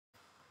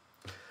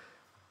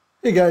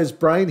Hey guys,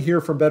 Brian here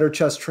from Better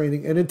Chess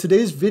Training, and in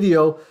today's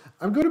video,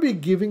 I'm going to be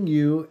giving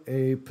you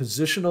a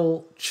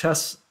positional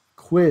chess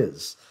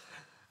quiz.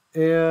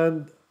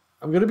 And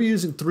I'm going to be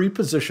using 3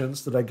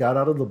 positions that I got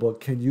out of the book,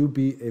 Can You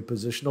Be a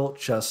Positional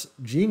Chess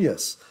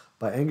Genius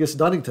by Angus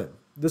Dunnington.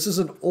 This is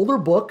an older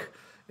book,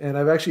 and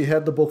I've actually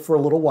had the book for a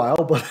little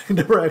while, but I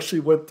never actually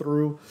went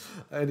through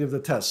any of the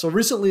tests. So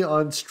recently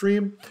on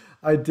stream,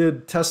 I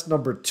did test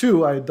number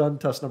 2. I had done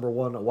test number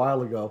 1 a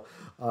while ago.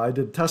 I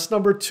did test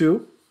number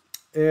 2.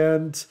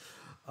 And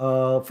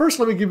first,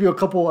 let me give you a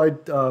couple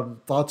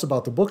thoughts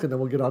about the book, and then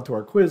we'll get on to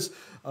our quiz.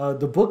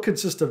 The book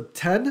consists of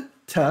 10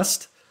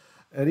 tests,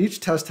 and each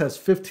test has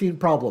 15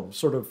 problems,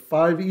 sort of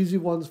 5 easy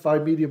ones,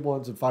 5 medium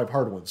ones, and 5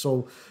 hard ones.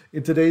 So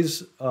in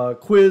today's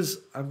quiz,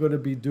 I'm going to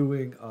be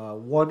doing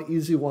 1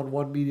 easy one,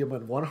 1 medium,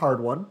 and 1 hard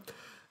one.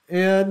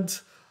 And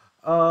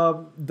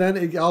then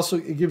it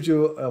gives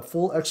you a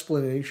full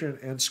explanation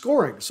and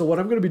scoring. So what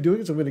I'm going to be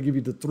doing is I'm going to give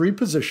you the 3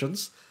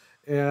 positions,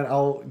 and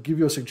I'll give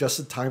you a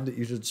suggested time that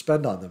you should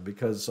spend on them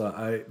because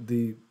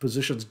the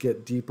positions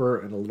get deeper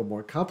and a little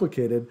more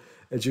complicated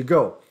as you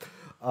go.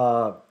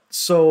 I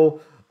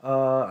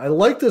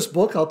like this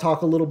book. I'll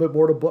talk a little bit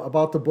more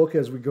about the book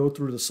as we go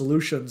through the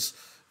solutions,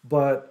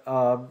 but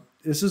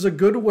this is a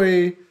good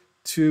way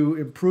to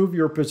improve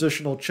your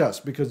positional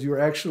chess because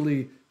you're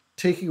actually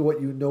taking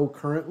what you know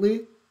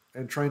currently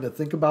and trying to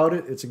think about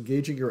it. It's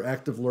engaging your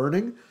active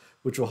learning,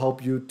 which will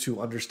help you to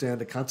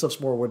understand the concepts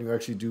more when you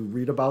actually do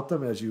read about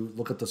them as you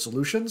look at the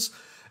solutions.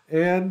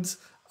 And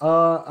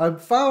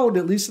I've found,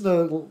 at least in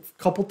a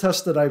couple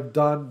tests that I've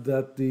done,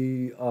 that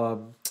the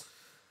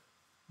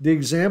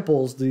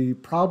examples, the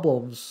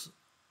problems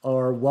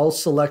are well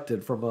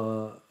selected from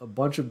a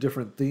bunch of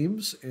different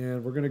themes,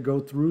 and we're going to go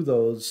through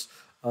those,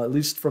 at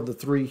least from the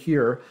 3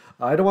 here.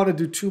 I don't want to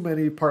do too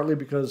many, partly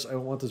because I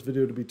don't want this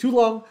video to be too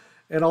long,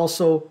 and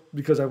also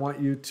because I want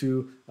you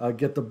to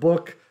get the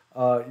book.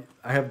 I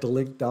have the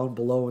link down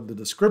below in the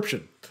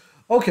description.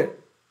 Okay,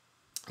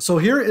 so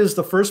here is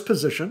the first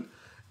position,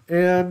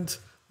 and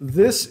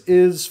this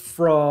is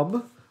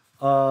from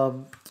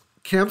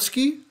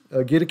Kamsky,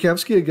 Geta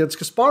Kamsky against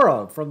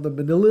Kasparov from the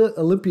Manila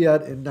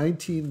Olympiad in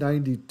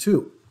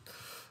 1992.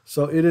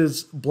 So it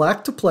is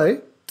black to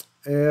play,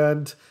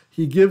 and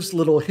he gives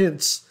little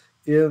hints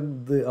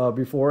in the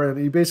before, and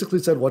he basically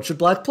said, what should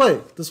black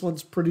play? This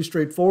one's pretty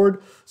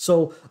straightforward.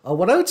 So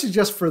what I would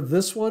suggest for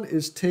this one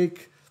is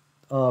take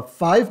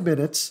 5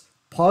 minutes,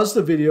 pause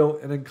the video,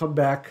 and then come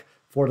back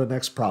for the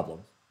next problem.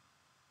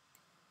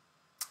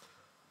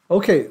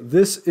 Okay,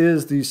 this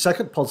is the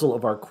second puzzle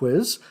of our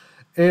quiz.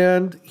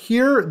 And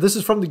here, this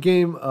is from the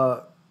game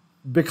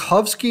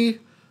Backrankbrawler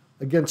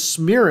against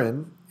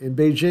Smirin in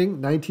Beijing,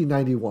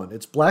 1991.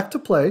 It's black to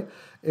play,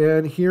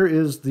 and here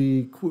is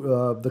the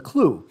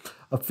clue.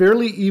 A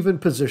fairly even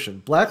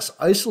position. Black's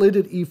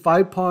isolated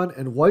e5 pawn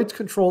and white's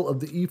control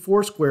of the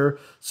e4 square,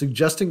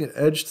 suggesting an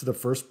edge to the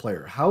first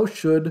player. How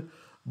should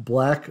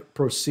black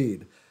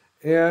proceed?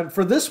 And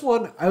for this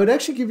one, I would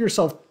actually give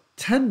yourself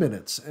 10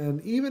 minutes.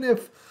 And even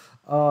if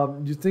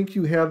you think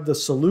you have the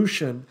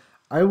solution,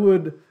 I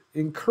would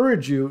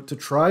encourage you to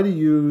try to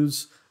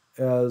use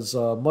as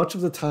much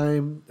of the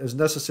time as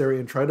necessary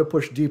and try to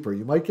push deeper.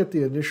 You might get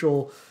the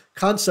initial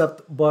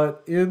concept,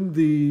 but in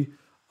the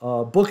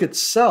book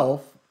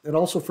itself, and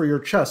also for your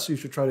chess, you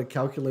should try to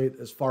calculate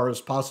as far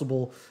as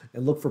possible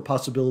and look for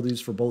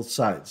possibilities for both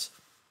sides.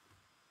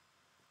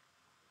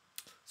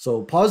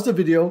 So pause the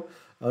video,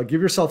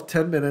 give yourself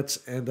 10 minutes,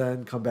 and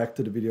then come back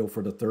to the video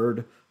for the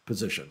third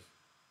position.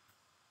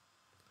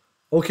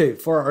 Okay,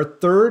 for our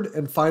third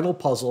and final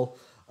puzzle,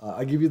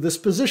 I give you this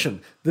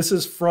position. This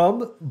is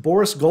from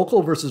Boris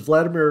Gokul versus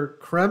Vladimir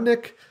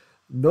Kramnik,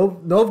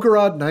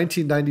 Novgorod,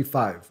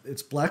 1995.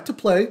 It's black to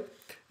play,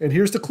 and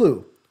here's the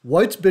clue.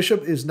 White's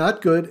bishop is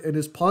not good, and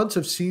his pawns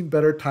have seen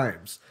better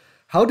times.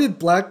 How did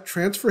black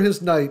transfer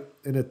his knight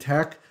and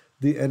attack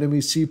the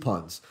enemy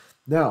c-pawns?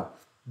 Now,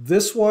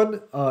 this one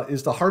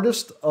is the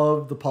hardest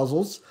of the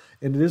puzzles,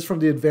 and it is from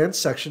the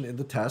advanced section in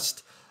the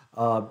test.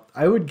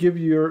 I would give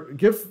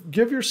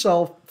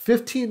yourself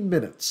 15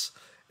 minutes.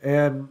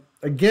 And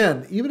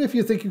again, even if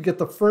you think you get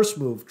the first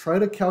move, try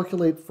to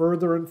calculate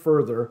further and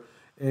further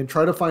and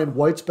try to find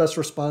white's best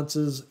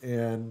responses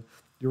and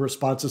your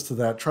responses to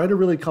that. Try to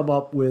really come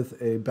up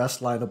with a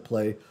best line of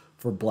play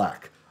for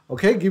black.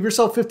 Okay, give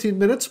yourself 15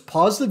 minutes,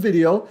 pause the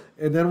video,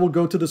 and then we'll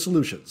go to the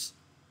solutions.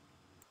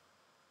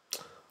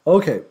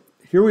 Okay,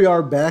 here we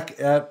are back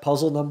at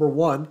puzzle number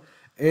 1,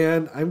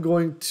 and I'm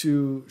going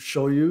to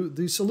show you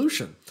the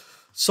solution.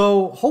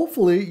 So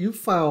hopefully you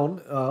found,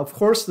 of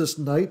course, this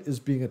knight is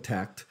being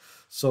attacked,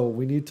 so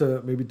we need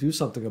to maybe do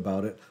something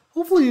about it.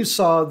 Hopefully you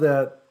saw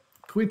that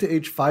queen to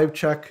h5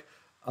 check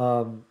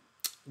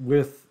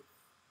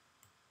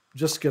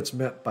just gets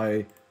met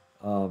by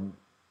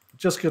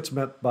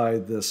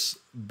this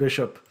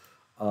bishop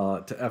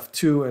to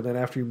f2, and then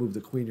after you move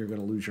the queen, you're going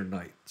to lose your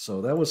knight.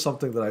 So that was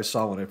something that I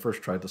saw when I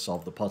first tried to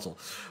solve the puzzle.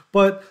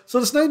 But so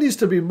this knight needs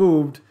to be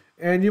moved,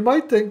 and you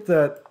might think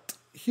that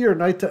here,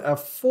 knight to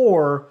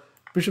f4,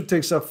 bishop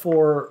takes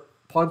f4,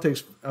 pawn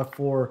takes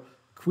f4,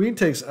 queen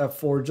takes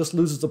f4, just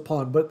loses a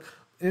pawn. But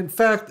in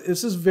fact,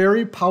 this is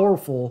very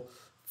powerful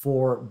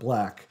for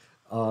black.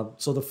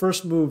 So the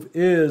first move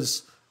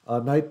is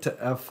knight to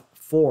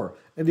f4.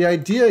 And the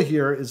idea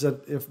here is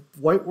that if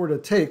white were to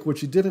take, which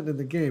he didn't in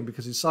the game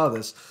because he saw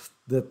this,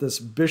 that this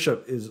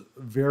bishop is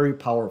very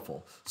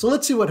powerful. So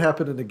let's see what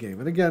happened in the game.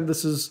 And again,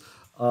 this is,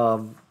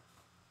 let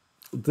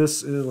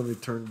me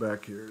turn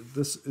back here.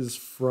 This is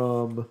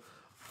from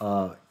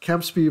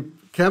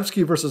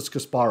Kamsky versus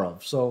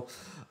Kasparov. So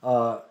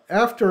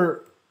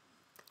after,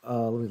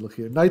 let me look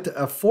here, knight to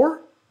f4,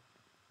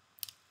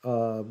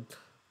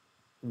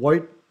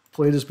 white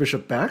played his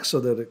bishop back so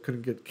that it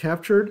couldn't get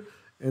captured,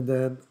 and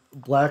then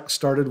black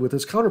started with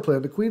his counterplay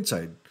on the queen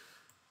side.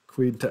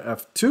 Queen to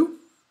f2,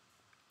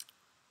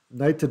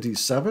 knight to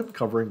d7,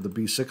 covering the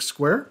b6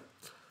 square,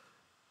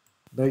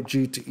 knight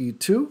g to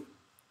e2,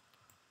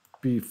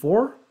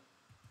 b4,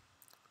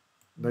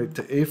 knight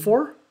to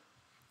a4,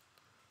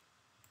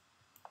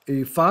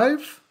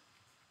 a5,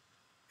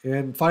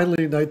 and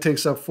finally knight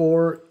takes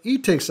f4, e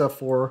takes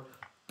f4,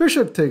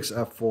 bishop takes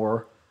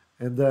f4,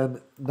 and then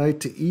knight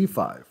to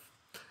e5.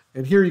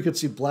 And here you can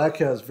see black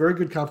has very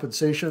good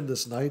compensation.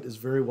 This knight is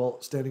very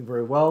well, standing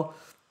very well.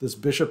 This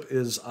bishop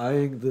is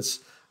eyeing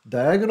this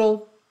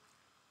diagonal.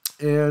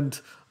 And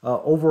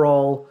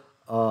overall,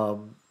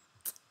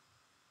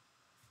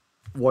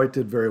 white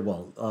did very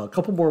well. A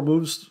couple more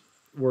moves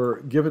were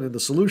given in the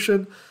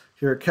solution.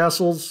 Here at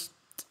castles,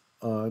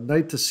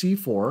 knight to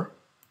c4,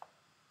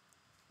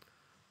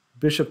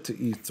 bishop to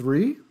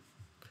e3,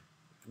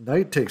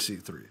 knight takes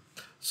e3.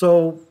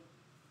 So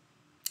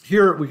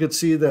here we could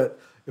see that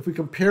if we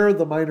compare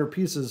the minor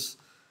pieces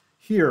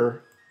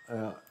here,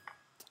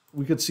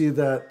 we could see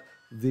that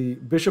the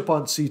bishop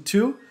on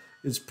c2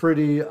 is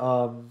pretty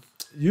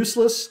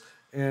useless,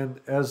 and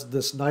as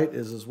this knight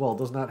is as well,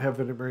 does not have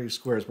very many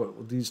squares,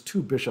 but these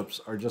two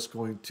bishops are just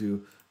going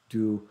to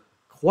do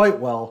quite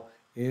well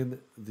in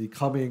the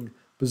coming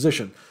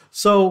position.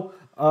 So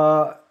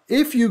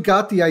if you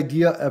got the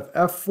idea of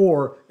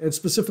f4 and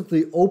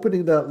specifically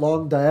opening that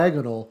long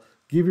diagonal,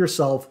 give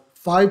yourself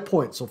 5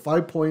 points. So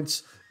 5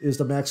 points is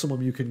the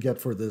maximum you can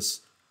get for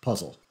this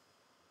puzzle.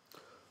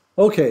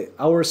 Okay,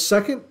 our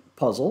second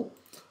puzzle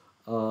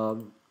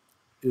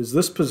is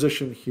this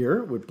position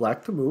here with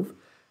black to move.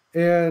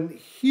 And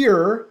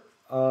here,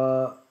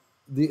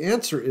 the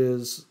answer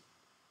is,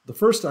 the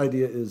first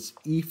idea is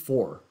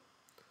e4.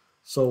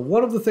 So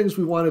one of the things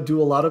we want to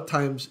do a lot of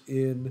times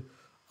in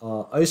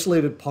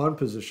isolated pawn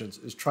positions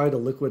is try to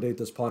liquidate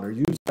this pawn or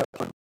use that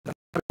pawn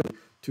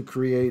to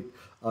create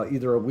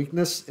either a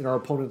weakness in our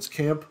opponent's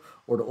camp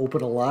or to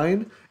open a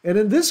line. And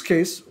in this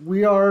case,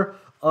 we are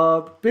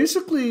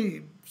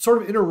basically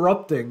sort of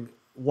interrupting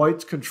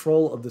white's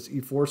control of this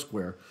e4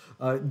 square.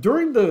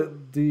 During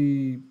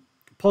the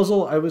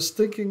puzzle, I was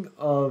thinking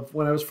of,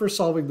 when I was first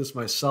solving this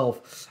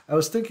myself, I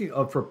was thinking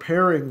of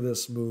preparing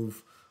this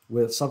move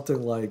with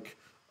something like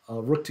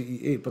rook to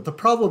e8. But the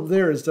problem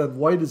there is that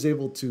white is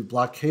able to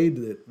blockade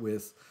it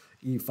with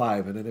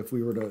e5. And then if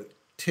we were to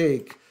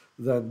take,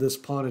 then this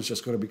pawn is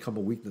just going to become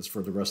a weakness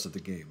for the rest of the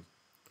game.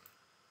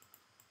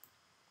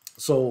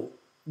 So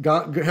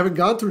having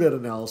gone through that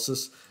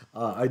analysis,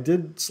 I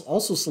did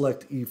also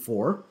select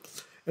e4.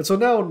 And so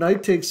now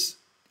knight takes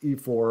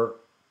e4,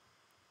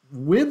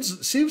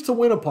 seems to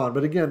win a pawn,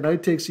 but again,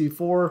 knight takes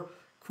e4,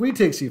 queen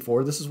takes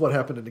e4. This is what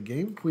happened in the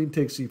game. Queen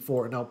takes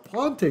e4, and now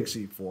pawn takes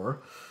e4.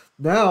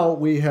 Now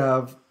we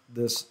have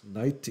this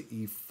knight to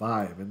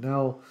e5, and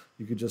now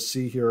you can just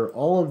see here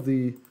all of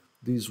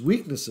these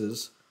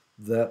weaknesses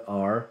that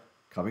are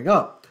coming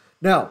up.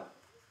 Now,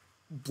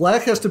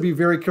 black has to be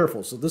very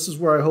careful, so this is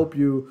where I hope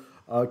you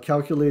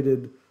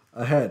calculated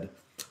ahead.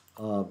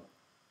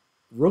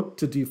 Rook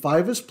to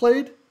d5 is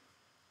played,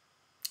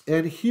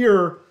 and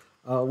here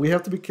we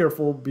have to be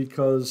careful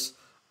because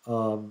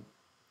of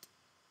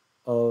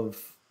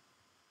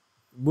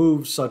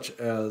moves such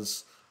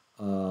as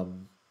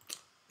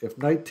if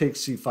knight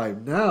takes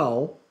c5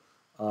 now,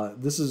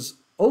 this is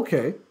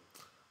okay,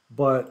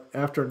 but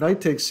after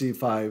knight takes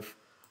c5,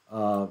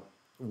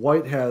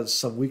 white has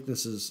some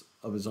weaknesses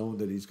of his own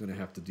that he's going to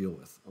have to deal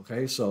with.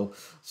 Okay, so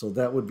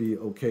that would be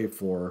okay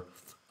for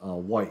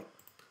white.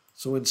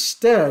 So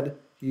instead,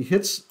 he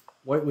hits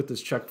white with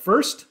his check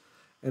first,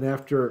 and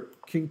after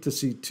king to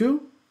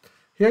c2,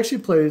 he actually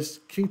plays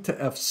king to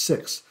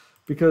f6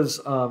 because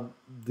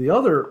the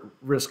other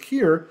risk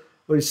here,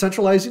 well, he's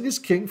centralizing his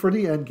king for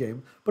the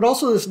endgame, but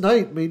also this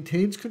knight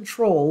maintains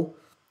control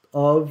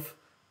of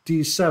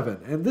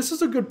d7. And this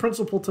is a good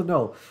principle to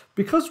know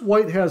because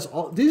white has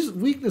all these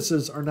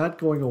weaknesses are not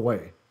going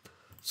away.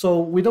 So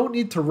we don't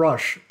need to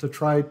rush to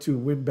try to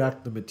win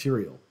back the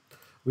material.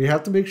 We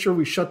have to make sure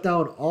we shut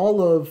down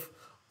all of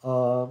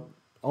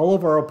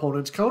our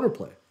opponent's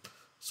counterplay.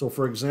 So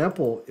for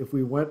example, if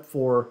we went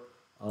for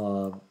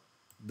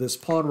this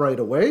pawn right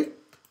away,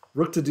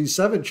 rook to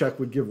d7 check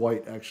would give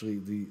white actually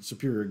the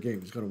superior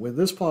game. He's going to win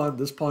this pawn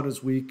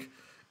is weak,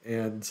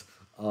 and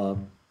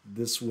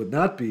this would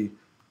not be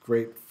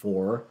great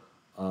for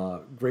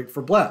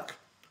black.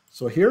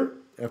 So here,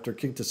 after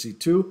king to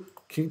c2,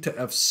 king to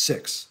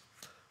f6.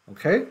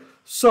 Okay,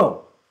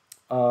 so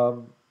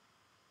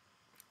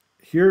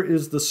here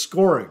is the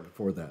scoring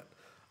for that.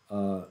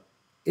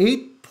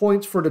 8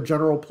 points for the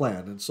general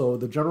plan. And so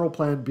the general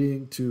plan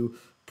being to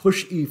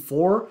push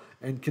e4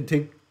 and can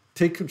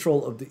take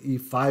control of the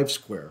e5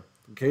 square.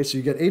 Okay, so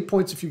you get 8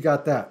 points if you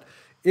got that.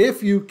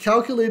 If you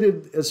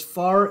calculated as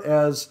far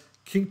as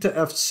king to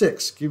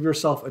f6, give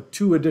yourself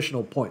 2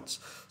 additional points.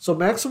 So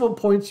maximum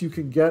points you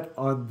can get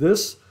on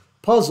this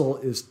puzzle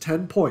is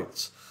 10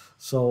 points.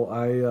 So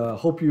I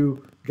hope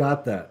you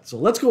got that. So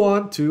let's go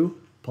on to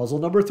puzzle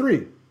number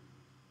 3.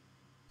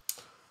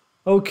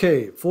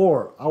 Okay,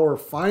 for our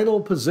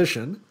final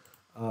position,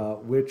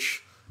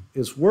 which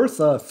is worth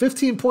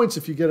 15 points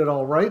if you get it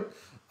all right.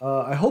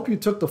 I hope you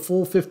took the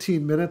full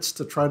 15 minutes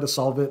to try to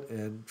solve it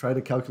and try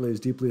to calculate as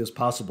deeply as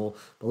possible.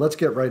 But let's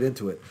get right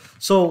into it.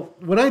 So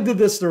when I did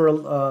this, there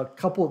were a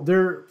couple.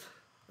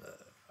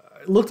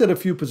 I looked at a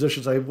few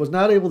positions. I was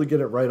not able to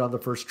get it right on the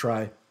first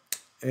try,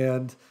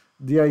 and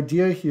the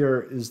idea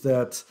here is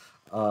that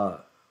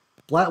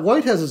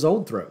White has his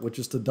own threat, which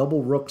is to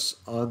double rooks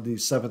on the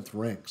 7th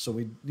rank. So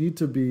we need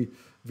to be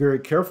very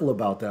careful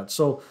about that.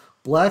 So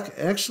Black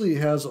actually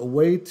has a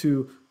way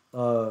to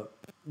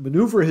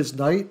maneuver his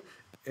knight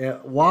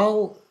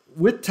while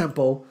with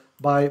tempo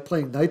by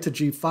playing knight to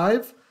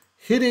g5,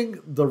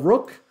 hitting the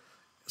rook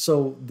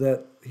so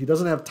that he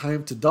doesn't have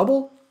time to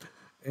double.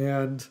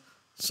 And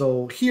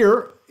so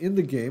here in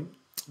the game,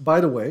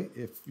 by the way,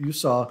 if you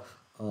saw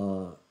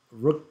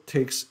rook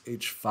takes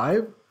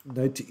h5,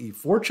 knight to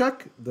e4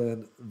 check,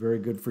 then very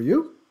good for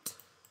you.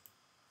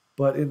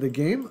 But in the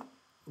game,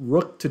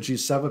 rook to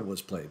g7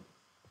 was played.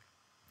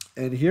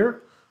 And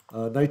here,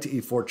 knight to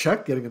e4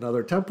 check, getting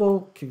another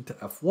tempo, king to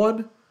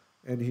f1,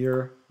 and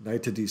here,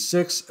 knight to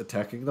d6,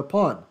 attacking the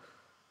pawn.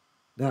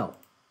 Now,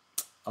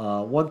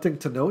 one thing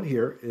to note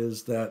here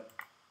is that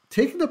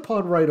taking the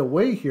pawn right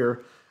away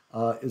here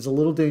is a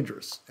little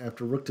dangerous.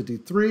 After rook to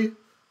d3,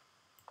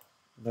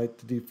 knight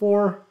to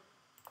d4,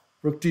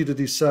 rook d to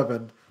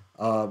d7,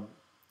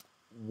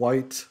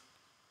 White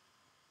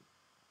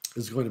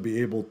is going to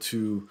be able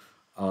to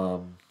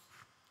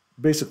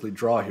basically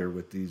draw here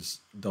with these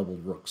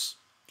doubled rooks.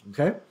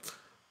 Okay,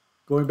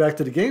 going back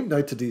to the game,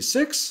 knight to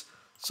d6.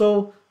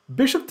 So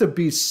bishop to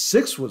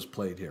b6 was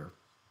played here.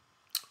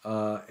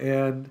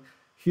 And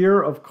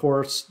here, of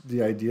course,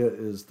 the idea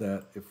is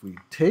that if we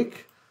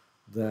take,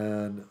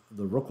 then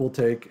the rook will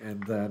take,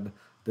 and then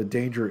the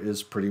danger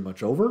is pretty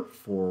much over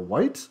for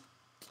White.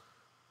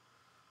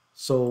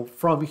 So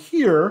from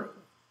here,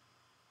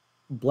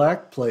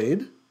 Black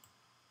played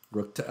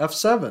rook to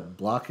f7,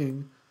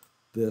 blocking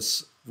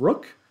this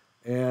rook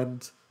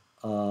and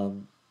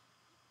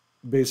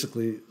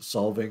basically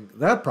solving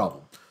that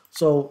problem.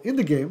 So in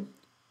the game,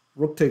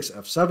 rook takes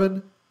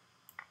f7,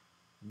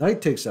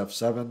 knight takes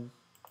f7,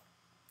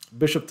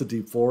 bishop to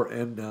d4,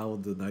 and now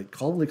the knight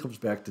calmly comes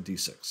back to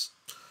d6.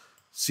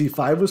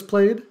 c5 was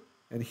played,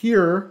 and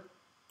here,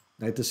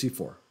 knight to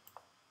c4.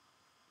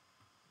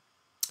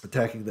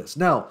 Attacking this.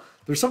 Now,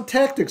 there's some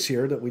tactics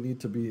here that we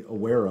need to be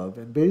aware of,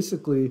 and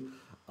basically,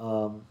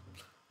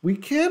 we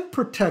can't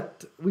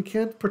protect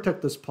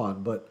this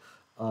pawn, but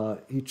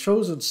he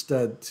chose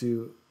instead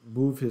to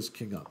move his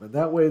king up, and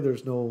that way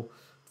there's no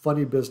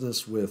funny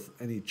business with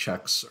any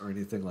checks or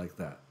anything like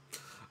that.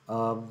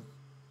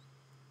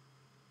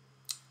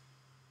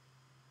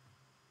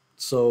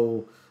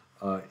 So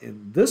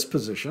in this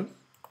position,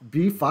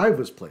 b5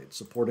 was played,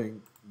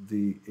 supporting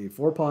the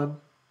a4 pawn.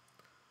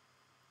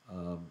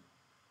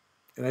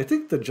 And I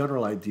think the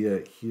general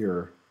idea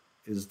here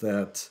is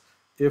that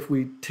if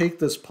we take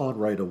this pawn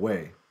right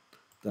away,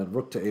 then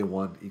rook to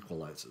a1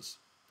 equalizes.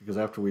 Because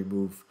after we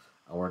move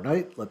our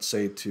knight, let's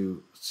say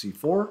to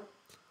c4,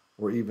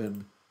 or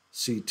even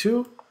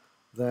c2,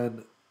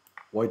 then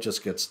White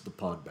just gets the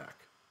pawn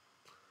back.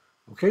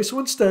 Okay, so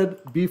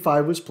instead,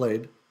 b5 was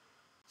played.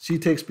 C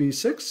takes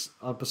b6,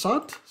 en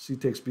passant, c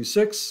takes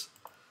b6,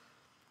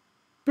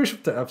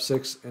 bishop to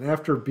f6, and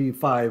after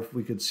b5,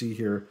 we could see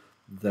here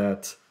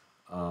that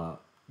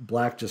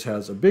Black just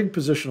has a big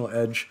positional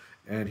edge,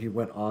 and he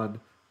went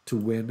on to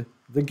win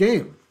the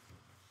game.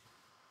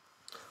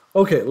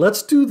 Okay,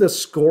 let's do the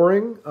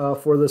scoring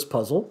for this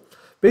puzzle.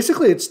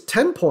 Basically, it's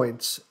 10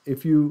 points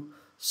if you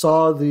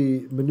saw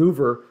the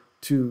maneuver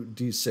to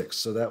d6.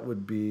 So that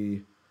would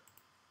be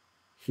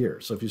here.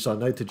 So if you saw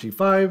knight to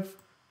g5,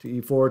 to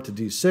e4, to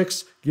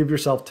d6, give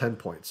yourself 10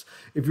 points.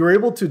 If you were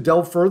able to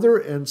delve further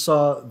and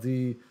saw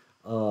the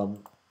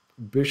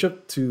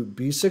bishop to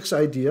b6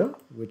 idea,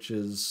 which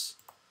is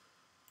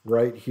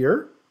right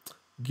here,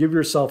 give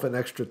yourself an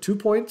extra 2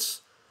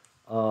 points.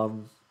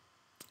 Going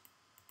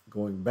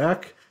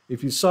back,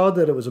 if you saw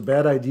that it was a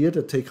bad idea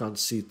to take on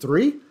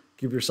c3,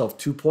 give yourself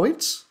 2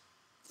 points.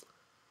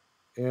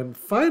 And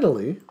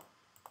finally,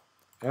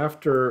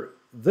 after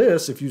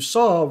this, if you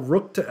saw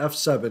rook to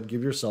f7,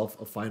 give yourself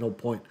a final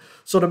point.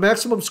 So the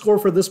maximum score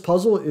for this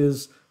puzzle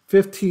is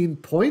 15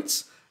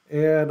 points.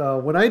 And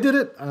when I did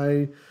it,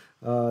 I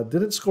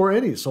didn't score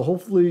any. So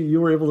hopefully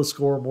you were able to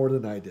score more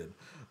than I did.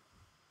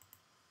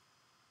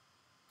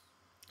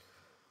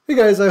 Hey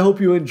guys, I hope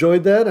you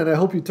enjoyed that, and I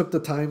hope you took the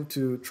time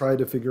to try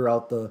to figure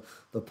out the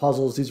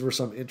puzzles. These were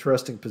some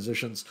interesting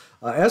positions.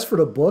 As for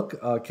the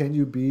book, Can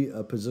You Be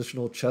a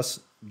Positional Chess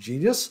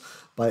Genius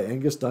by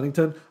Angus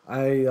Dunnington,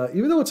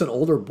 even though it's an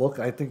older book,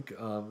 I think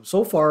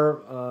so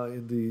far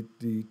in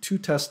the two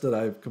tests that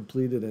I've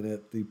completed in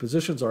it, the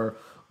positions are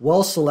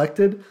well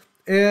selected.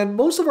 And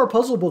most of our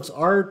puzzle books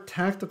are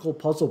tactical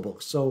puzzle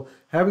books. So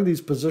having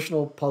these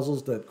positional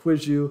puzzles that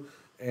quiz you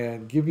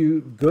and give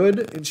you good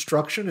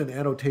instruction and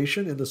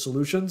annotation in the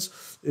solutions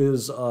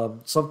is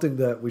something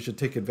that we should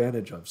take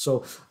advantage of.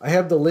 So I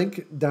have the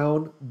link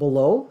down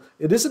below.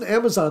 It is an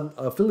Amazon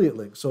affiliate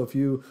link. So if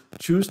you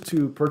choose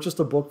to purchase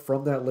the book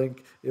from that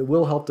link, it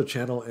will help the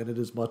channel and it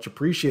is much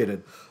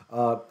appreciated.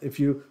 If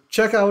you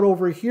check out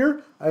over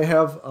here, I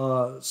have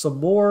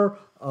some more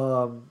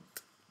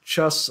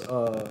chess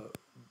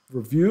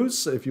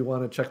reviews if you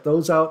want to check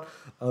those out,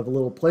 of a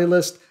little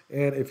playlist.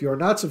 And if you are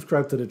not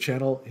subscribed to the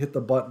channel, hit the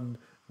button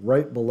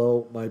right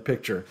below my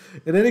picture.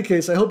 In any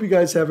case, I hope you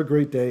guys have a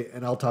great day,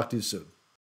 and I'll talk to you soon.